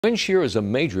Wind shear is a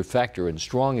major factor in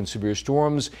strong and severe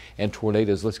storms and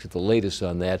tornadoes. Let's get the latest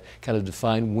on that. Kind of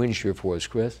define wind shear for us,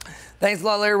 Chris. Thanks a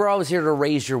lot, Larry. We're always here to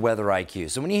raise your weather IQ.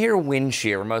 So when you hear wind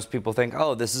shear, most people think,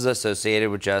 oh, this is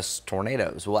associated with just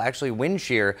tornadoes. Well, actually, wind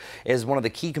shear is one of the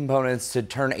key components to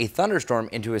turn a thunderstorm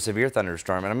into a severe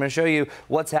thunderstorm. And I'm going to show you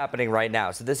what's happening right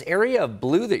now. So this area of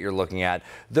blue that you're looking at,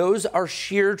 those are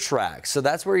shear tracks. So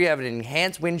that's where you have an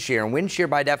enhanced wind shear. And wind shear,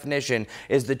 by definition,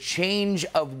 is the change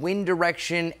of wind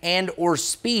direction and or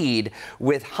speed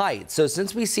with height. So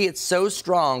since we see it so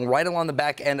strong right along the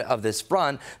back end of this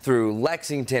front through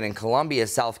Lexington and Columbia,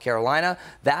 South Carolina,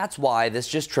 that's why this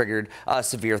just triggered a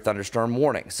severe thunderstorm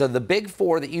warning. So the big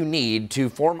four that you need to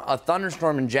form a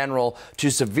thunderstorm in general to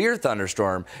severe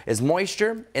thunderstorm is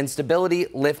moisture, instability,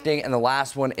 lifting, and the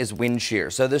last one is wind shear.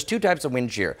 So there's two types of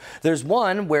wind shear. There's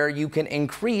one where you can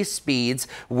increase speeds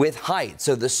with height.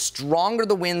 So the stronger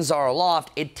the winds are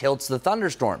aloft, it tilts the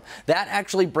thunderstorm. That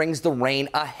actually brings the rain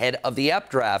ahead of the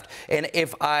updraft. And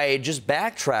if I just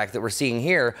backtrack that we're seeing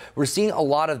here, we're seeing a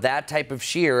lot of that type of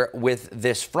shear with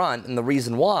this front. And the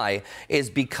reason why is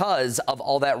because of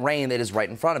all that rain that is right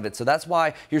in front of it. So that's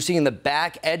why you're seeing the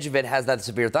back edge of it has that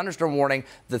severe thunderstorm warning.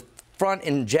 The front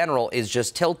in general is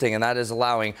just tilting, and that is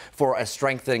allowing for a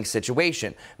strengthening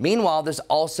situation. Meanwhile, there's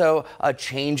also a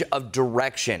change of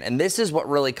direction, and this is what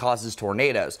really causes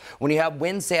tornadoes. When you have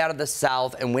winds, say, out of the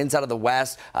south and winds out of the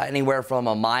west, anywhere from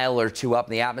a mile or two up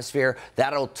in the atmosphere,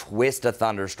 that'll twist a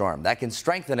thunderstorm. That can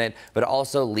strengthen it, but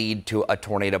also lead to a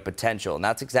tornado potential, and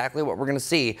that's exactly what we're going to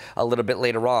see a little bit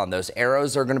later on. Those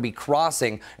arrows are going to be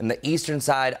crossing in the eastern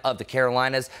side of the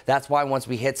Carolinas. That's why once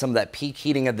we hit some of that peak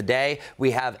heating of the day, we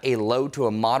have a low to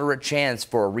a moderate chance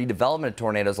for a redevelopment of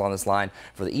tornadoes along this line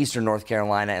for the eastern North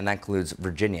Carolina, and that includes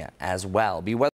Virginia as well.